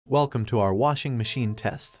Welcome to our washing machine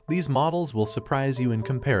test. These models will surprise you in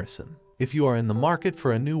comparison. If you are in the market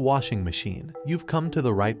for a new washing machine, you've come to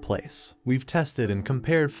the right place. We've tested and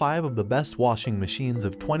compared 5 of the best washing machines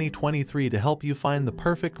of 2023 to help you find the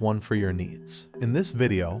perfect one for your needs. In this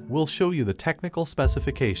video, we'll show you the technical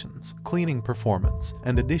specifications, cleaning performance,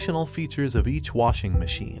 and additional features of each washing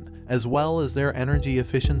machine, as well as their energy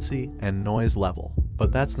efficiency and noise level.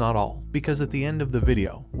 But that's not all, because at the end of the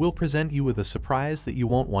video, we'll present you with a surprise that you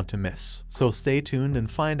won't want to miss. So stay tuned and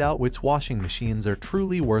find out which washing machines are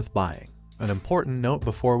truly worth buying. An important note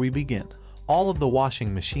before we begin: all of the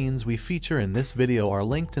washing machines we feature in this video are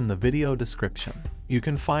linked in the video description. You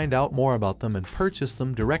can find out more about them and purchase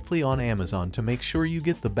them directly on Amazon to make sure you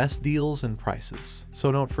get the best deals and prices.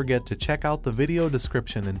 So don't forget to check out the video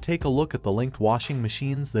description and take a look at the linked washing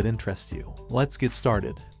machines that interest you. Let's get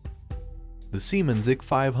started. The Siemens IC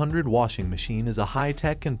 500 washing machine is a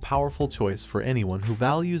high-tech and powerful choice for anyone who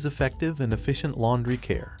values effective and efficient laundry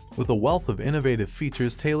care. With a wealth of innovative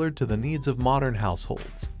features tailored to the needs of modern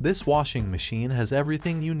households, this washing machine has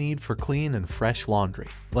everything you need for clean and fresh laundry.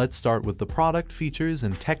 Let's start with the product features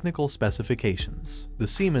and technical specifications. The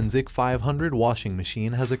Siemens IC 500 washing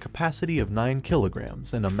machine has a capacity of 9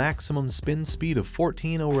 kilograms and a maximum spin speed of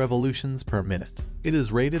 14 revolutions per minute. It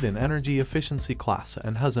is rated in energy efficiency class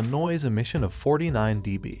and has a noise emission of 49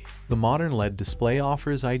 dB. The modern LED display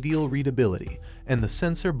offers ideal readability, and the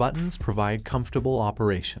sensor buttons provide comfortable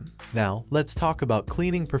operation. Now, let's talk about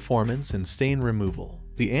cleaning performance and stain removal.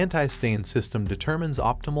 The anti-stain system determines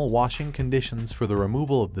optimal washing conditions for the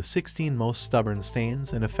removal of the 16 most stubborn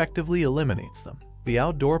stains and effectively eliminates them. The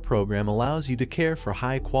outdoor program allows you to care for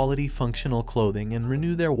high-quality functional clothing and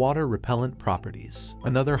renew their water-repellent properties.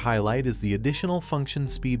 Another highlight is the additional function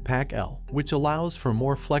SpeedPak L, which allows for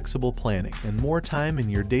more flexible planning and more time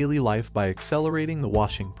in your daily life by accelerating the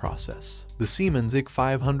washing process. The Siemens IC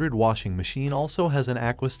 500 washing machine also has an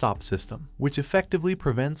AquaStop system, which effectively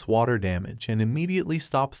prevents water damage and immediately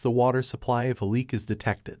stops the water supply if a leak is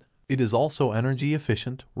detected. It is also energy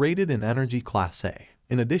efficient, rated in Energy Class A.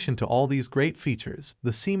 In addition to all these great features,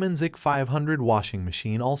 the Siemens IC 500 washing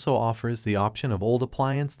machine also offers the option of old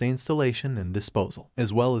appliance deinstallation and disposal,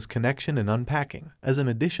 as well as connection and unpacking, as an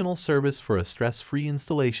additional service for a stress-free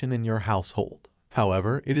installation in your household.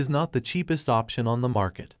 However, it is not the cheapest option on the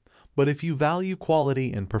market. But if you value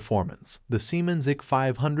quality and performance, the Siemens IC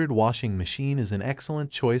 500 washing machine is an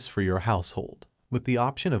excellent choice for your household. With the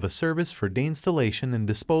option of a service for deinstallation and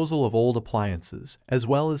disposal of old appliances, as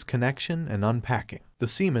well as connection and unpacking, the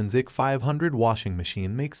Siemens IC 500 washing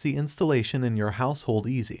machine makes the installation in your household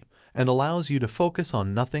easy and allows you to focus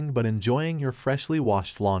on nothing but enjoying your freshly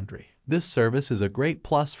washed laundry. This service is a great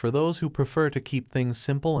plus for those who prefer to keep things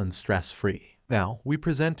simple and stress-free. Now, we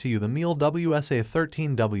present to you the Miele WSA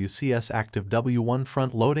 13 WCS Active W1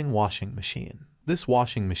 front-loading washing machine. This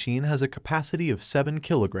washing machine has a capacity of 7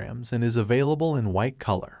 kilograms and is available in white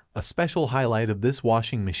color. A special highlight of this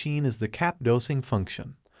washing machine is the cap dosing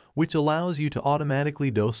function, which allows you to automatically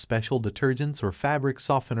dose special detergents or fabric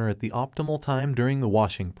softener at the optimal time during the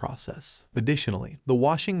washing process. Additionally, the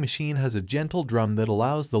washing machine has a gentle drum that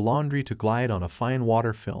allows the laundry to glide on a fine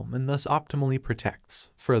water film and thus optimally protects.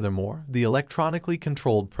 Furthermore, the electronically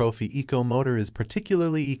controlled Profi Eco motor is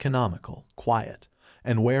particularly economical, quiet,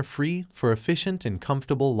 and wear-free for efficient and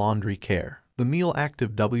comfortable laundry care. The Miele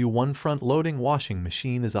Active W1 front-loading washing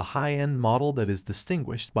machine is a high-end model that is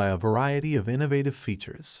distinguished by a variety of innovative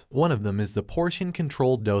features. One of them is the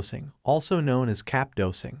portion-controlled dosing, also known as cap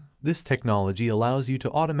dosing. This technology allows you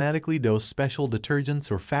to automatically dose special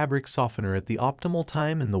detergents or fabric softener at the optimal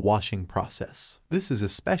time in the washing process. This is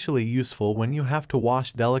especially useful when you have to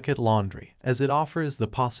wash delicate laundry, as it offers the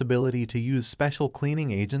possibility to use special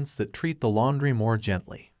cleaning agents that treat the laundry more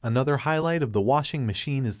gently. Another highlight of the washing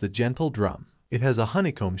machine is the gentle drum. It has a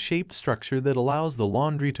honeycomb-shaped structure that allows the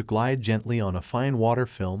laundry to glide gently on a fine water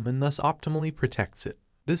film and thus optimally protects it.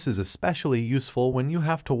 This is especially useful when you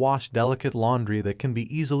have to wash delicate laundry that can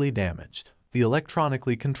be easily damaged. The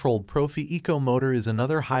electronically controlled Profi Eco motor is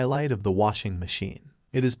another highlight of the washing machine.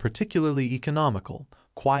 It is particularly economical,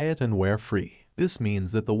 quiet, and wear-free. This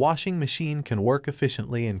means that the washing machine can work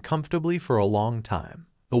efficiently and comfortably for a long time.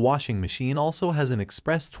 The washing machine also has an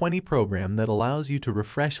Express 20 program that allows you to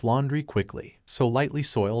refresh laundry quickly, so lightly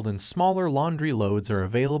soiled and smaller laundry loads are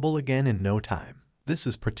available again in no time. This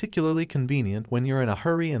is particularly convenient when you're in a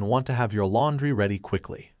hurry and want to have your laundry ready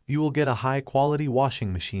quickly. you will get a high-quality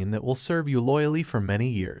washing machine that will serve you loyally for many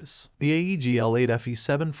years. The AEG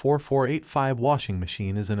L8FE74485 washing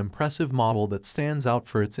machine is an impressive model that stands out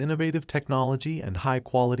for its innovative technology and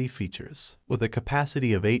high-quality features. With a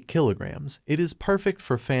capacity of 8 kilograms, it is perfect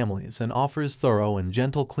for families and offers thorough and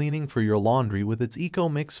gentle cleaning for your laundry with its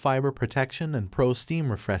Eco-Mix fiber protection and Pro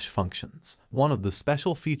Steam Refresh functions. One of the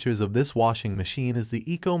special features of this washing machine is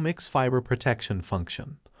the Eco-Mix fiber protection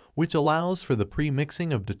function, which allows for the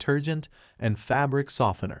pre-mixing of detergent and fabric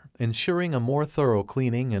softener, ensuring a more thorough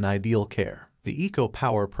cleaning and ideal care. The Eco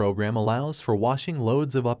Power program allows for washing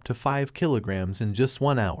loads of up to 5 kilograms in just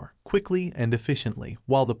 1 hour, quickly and efficiently,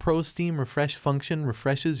 while the Pro Steam Refresh function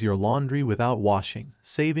refreshes your laundry without washing,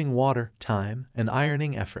 saving water, time, and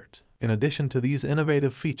ironing effort. In addition to these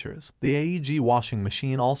innovative features, the AEG washing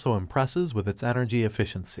machine also impresses with its energy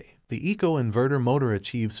efficiency. The Eco Inverter motor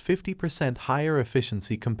achieves 50% higher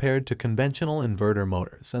efficiency compared to conventional inverter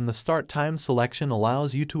motors, and the start time selection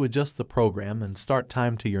allows you to adjust the program and start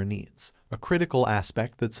time to your needs. A critical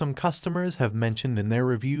aspect that some customers have mentioned in their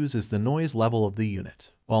reviews is the noise level of the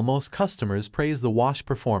unit. While most customers praise the wash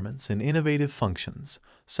performance and innovative functions,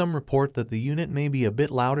 some report that the unit may be a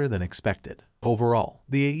bit louder than expected. Overall,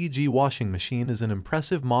 the AEG washing machine is an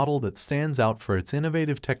impressive model that stands out for its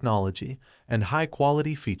innovative technology and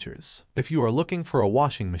high-quality features. If you are looking for a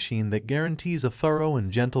washing machine that guarantees a thorough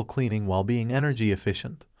and gentle cleaning while being energy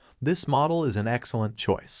efficient, this model is an excellent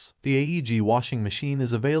choice. The AEG washing machine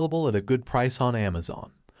is available at a good price on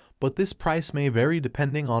Amazon, but this price may vary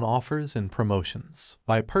depending on offers and promotions.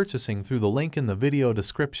 By purchasing through the link in the video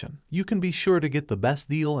description, you can be sure to get the best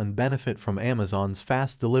deal and benefit from Amazon's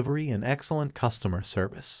fast delivery and excellent customer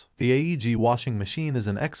service. The AEG washing machine is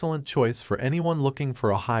an excellent choice for anyone looking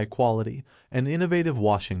for a high-quality and innovative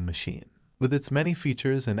washing machine. With its many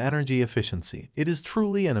features and energy efficiency, it is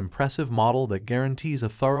truly an impressive model that guarantees a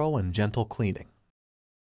thorough and gentle cleaning.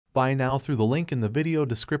 Buy now through the link in the video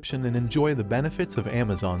description and enjoy the benefits of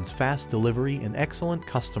Amazon's fast delivery and excellent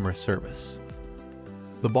customer service.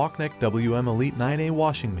 The Boknek WM Elite 9A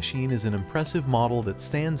washing machine is an impressive model that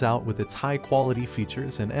stands out with its high-quality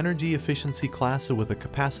features and energy efficiency class with a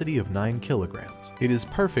capacity of 9 kilograms. It is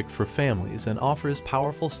perfect for families and offers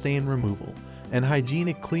powerful stain removal and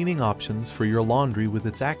hygienic cleaning options for your laundry with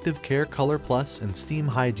its Active Care Color Plus and Steam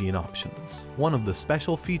Hygiene options. One of the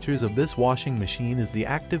special features of this washing machine is the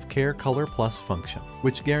Active Care Color Plus function,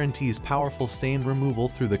 which guarantees powerful stain removal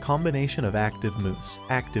through the combination of Active Mousse,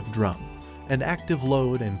 Active Drum, and Active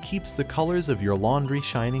Load and keeps the colors of your laundry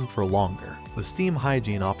shining for longer. The Steam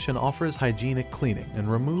Hygiene option offers hygienic cleaning and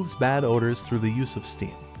removes bad odors through the use of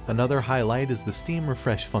steam. Another highlight is the Steam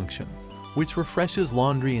Refresh function, which refreshes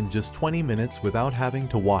laundry in just 20 minutes without having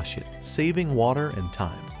to wash it, saving water and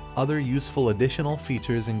time. Other useful additional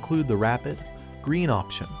features include the Rapid Green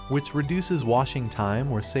option, which reduces washing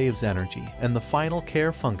time or saves energy, and the Final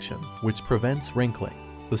Care function, which prevents wrinkling.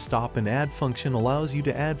 The Stop and Add function allows you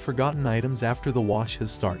to add forgotten items after the wash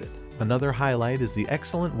has started. Another highlight is the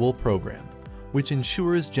Excellent Wool program, which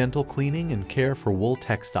ensures gentle cleaning and care for wool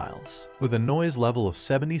textiles. With a noise level of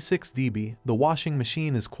 76 dB, the washing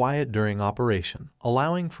machine is quiet during operation,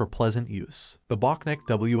 allowing for pleasant use. The Boknek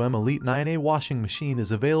WM Elite 9A washing machine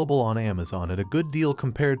is available on Amazon at a good deal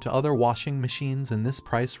compared to other washing machines in this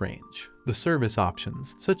price range. The service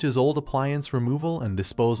options, such as old appliance removal and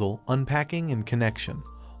disposal, unpacking and connection,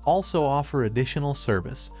 also offer additional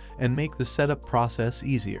service and make the setup process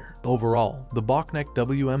easier. Overall, the Boknek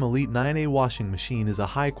WM Elite 9A washing machine is a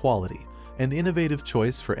high-quality and innovative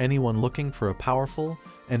choice for anyone looking for a powerful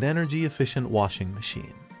and energy-efficient washing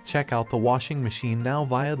machine. Check out the washing machine now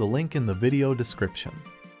via the link in the video description.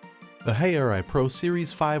 The Haier Pro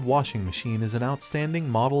Series 5 washing machine is an outstanding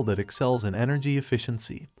model that excels in energy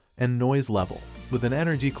efficiency and noise level. With an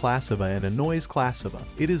energy class of A and a noise class of A,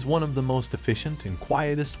 it is one of the most efficient and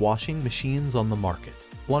quietest washing machines on the market.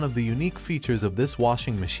 One of the unique features of this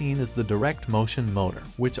washing machine is the direct motion motor,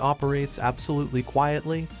 which operates absolutely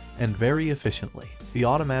quietly and very efficiently. The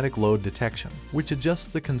automatic load detection, which adjusts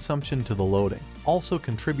the consumption to the loading, also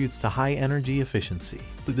contributes to high energy efficiency.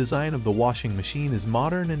 The design of the washing machine is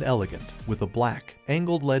modern and elegant, with a black,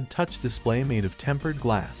 angled LED touch display made of tempered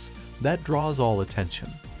glass that draws all attention.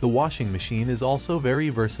 The washing machine is also very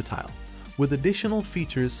versatile, with additional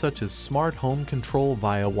features such as smart home control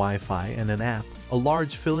via Wi-Fi and an app, a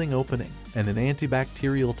large filling opening, and an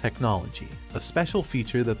antibacterial technology. A special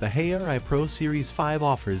feature that the Haier iPro Series 5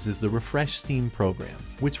 offers is the Refresh Steam program,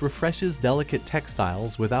 which refreshes delicate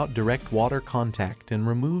textiles without direct water contact and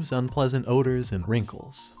removes unpleasant odors and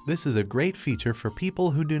wrinkles. This is a great feature for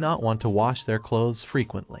people who do not want to wash their clothes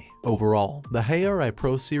frequently. Overall, the Haier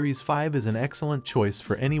iPro Series 5 is an excellent choice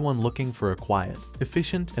for anyone looking for a quiet,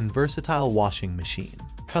 efficient, and versatile washing machine.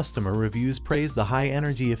 Customer reviews praise the high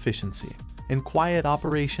energy efficiency and quiet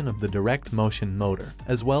operation of the direct motion motor,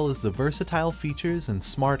 as well as the versatile features and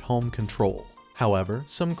smart home control. However,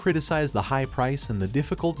 some criticize the high price and the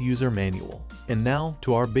difficult user manual. And now,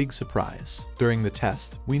 to our big surprise. During the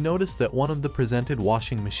test, we noticed that one of the presented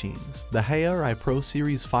washing machines, the Haier iPro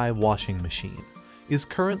Series 5 washing machine, is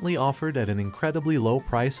currently offered at an incredibly low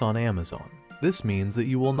price on Amazon. This means that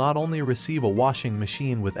you will not only receive a washing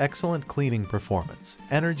machine with excellent cleaning performance,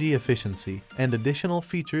 energy efficiency, and additional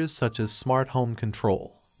features such as smart home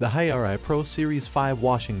control. The Haier iPro Series 5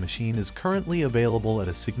 washing machine is currently available at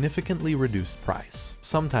a significantly reduced price,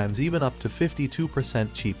 sometimes even up to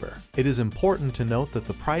 52% cheaper. It is important to note that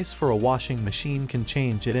the price for a washing machine can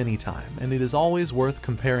change at any time, and it is always worth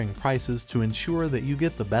comparing prices to ensure that you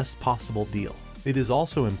get the best possible deal. It is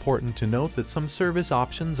also important to note that some service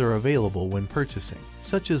options are available when purchasing,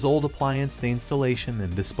 such as old appliance deinstallation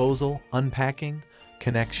and disposal, unpacking,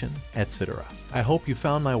 connection, etc. I hope you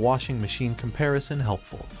found my washing machine comparison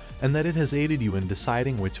helpful, and that it has aided you in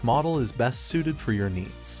deciding which model is best suited for your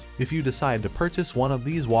needs. If you decide to purchase one of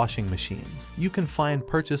these washing machines, you can find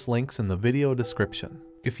purchase links in the video description.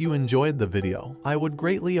 If you enjoyed the video, I would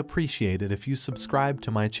greatly appreciate it if you subscribed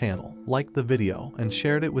to my channel, liked the video, and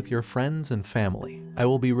shared it with your friends and family. I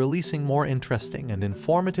will be releasing more interesting and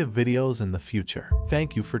informative videos in the future.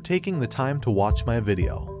 Thank you for taking the time to watch my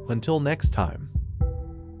video. Until next time.